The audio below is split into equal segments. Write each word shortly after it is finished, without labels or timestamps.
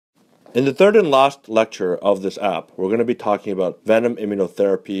In the third and last lecture of this app, we're going to be talking about Venom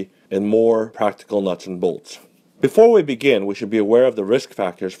Immunotherapy and more practical nuts and bolts. Before we begin, we should be aware of the risk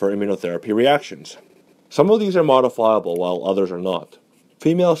factors for immunotherapy reactions. Some of these are modifiable while others are not.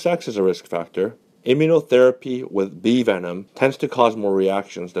 Female sex is a risk factor. Immunotherapy with bee venom tends to cause more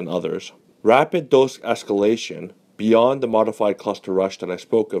reactions than others. Rapid dose escalation beyond the modified cluster rush that I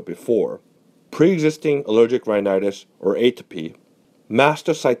spoke of before. Pre-existing allergic rhinitis or atopy.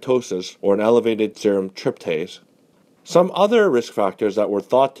 Mastocytosis or an elevated serum tryptase. Some other risk factors that were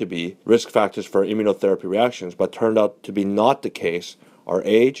thought to be risk factors for immunotherapy reactions but turned out to be not the case are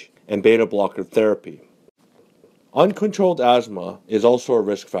age and beta blocker therapy. Uncontrolled asthma is also a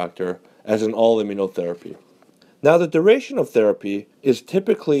risk factor, as in all immunotherapy. Now, the duration of therapy is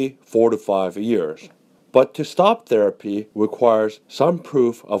typically 4 to 5 years, but to stop therapy requires some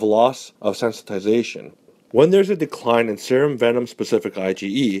proof of loss of sensitization. When there's a decline in serum venom-specific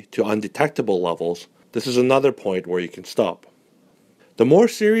IgE to undetectable levels, this is another point where you can stop. The more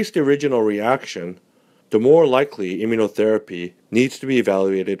serious the original reaction, the more likely immunotherapy needs to be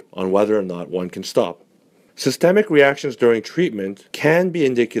evaluated on whether or not one can stop. Systemic reactions during treatment can be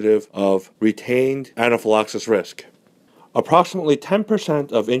indicative of retained anaphylaxis risk. Approximately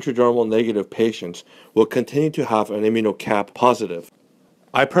 10% of intradermal negative patients will continue to have an immunocap positive.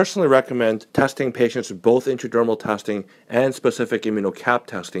 I personally recommend testing patients with both intradermal testing and specific immunocap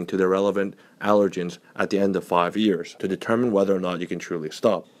testing to their relevant allergens at the end of 5 years to determine whether or not you can truly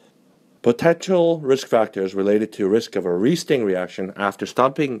stop. Potential risk factors related to risk of a resting reaction after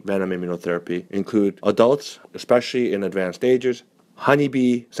stopping venom immunotherapy include adults, especially in advanced ages,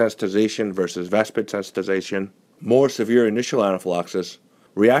 honeybee sensitization versus vespid sensitization, more severe initial anaphylaxis,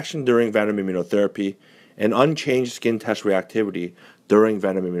 reaction during venom immunotherapy, and unchanged skin test reactivity during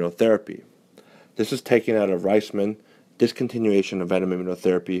venom immunotherapy. This is taken out of Reisman, Discontinuation of Venom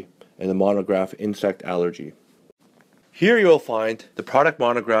Immunotherapy, and the monograph Insect Allergy. Here you will find the product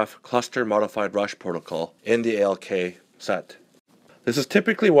monograph Cluster Modified Rush Protocol in the ALK set. This is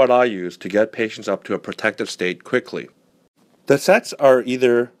typically what I use to get patients up to a protective state quickly. The sets are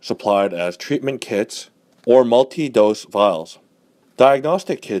either supplied as treatment kits or multi-dose vials.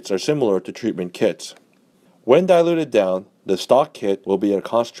 Diagnostic kits are similar to treatment kits. When diluted down, the stock kit will be at a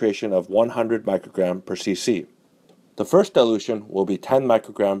concentration of 100 microgram per cc. The first dilution will be 10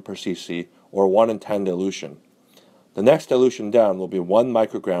 microgram per cc or 1 in 10 dilution. The next dilution down will be 1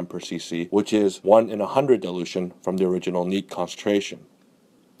 microgram per cc, which is 1 in 100 dilution from the original neat concentration.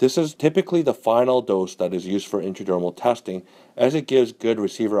 This is typically the final dose that is used for intradermal testing, as it gives good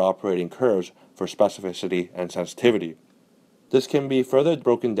receiver operating curves for specificity and sensitivity. This can be further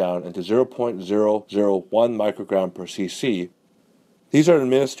broken down into 0.001 microgram per cc. These are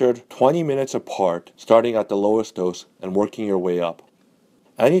administered 20 minutes apart, starting at the lowest dose and working your way up.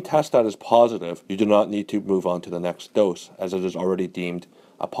 Any test that is positive, you do not need to move on to the next dose, as it is already deemed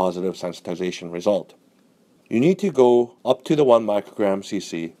a positive sensitization result. You need to go up to the 1 microgram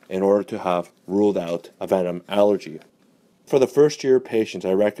cc in order to have ruled out a venom allergy. For the first year patients,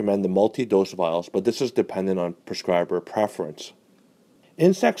 I recommend the multi-dose vials, but this is dependent on prescriber preference.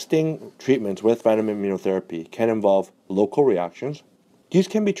 Insect sting treatments with venom immunotherapy can involve local reactions. These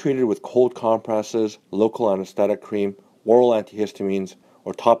can be treated with cold compresses, local anesthetic cream, oral antihistamines,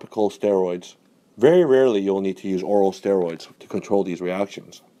 or topical steroids. Very rarely you'll need to use oral steroids to control these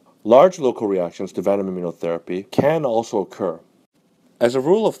reactions. Large local reactions to venom immunotherapy can also occur. As a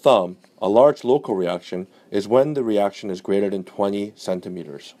rule of thumb, a large local reaction is when the reaction is greater than 20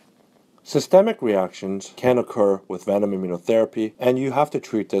 centimeters. Systemic reactions can occur with venom immunotherapy, and you have to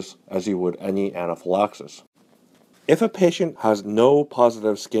treat this as you would any anaphylaxis. If a patient has no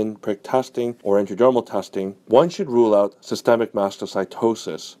positive skin prick testing or intradermal testing, one should rule out systemic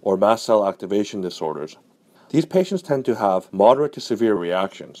mastocytosis or mast cell activation disorders. These patients tend to have moderate to severe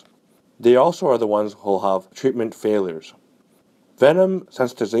reactions. They also are the ones who will have treatment failures. Venom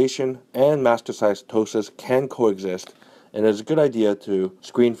sensitization and mastocytosis can coexist, and it is a good idea to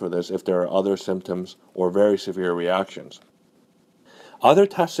screen for this if there are other symptoms or very severe reactions. Other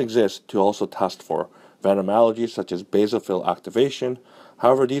tests exist to also test for venom allergies such as basophil activation,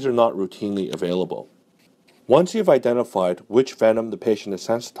 however these are not routinely available. Once you've identified which venom the patient is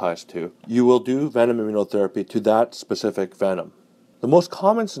sensitized to, you will do venom immunotherapy to that specific venom. The most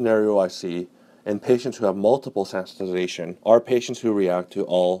common scenario I see in patients who have multiple sensitization are patients who react to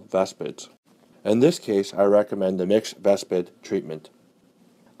all vespids. In this case, I recommend a mixed vespid treatment.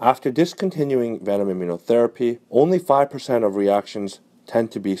 After discontinuing venom immunotherapy, only 5% of reactions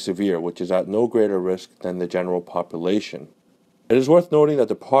tend to be severe, which is at no greater risk than the general population. It is worth noting that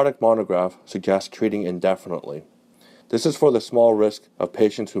the product monograph suggests treating indefinitely. This is for the small risk of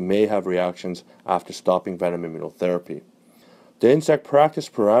patients who may have reactions after stopping venom immunotherapy. The insect practice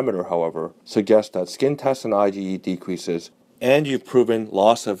parameter, however, suggests that skin tests and IgE decreases, and you've proven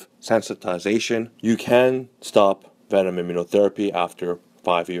loss of sensitization. You can stop venom immunotherapy after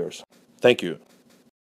 5 years. Thank you.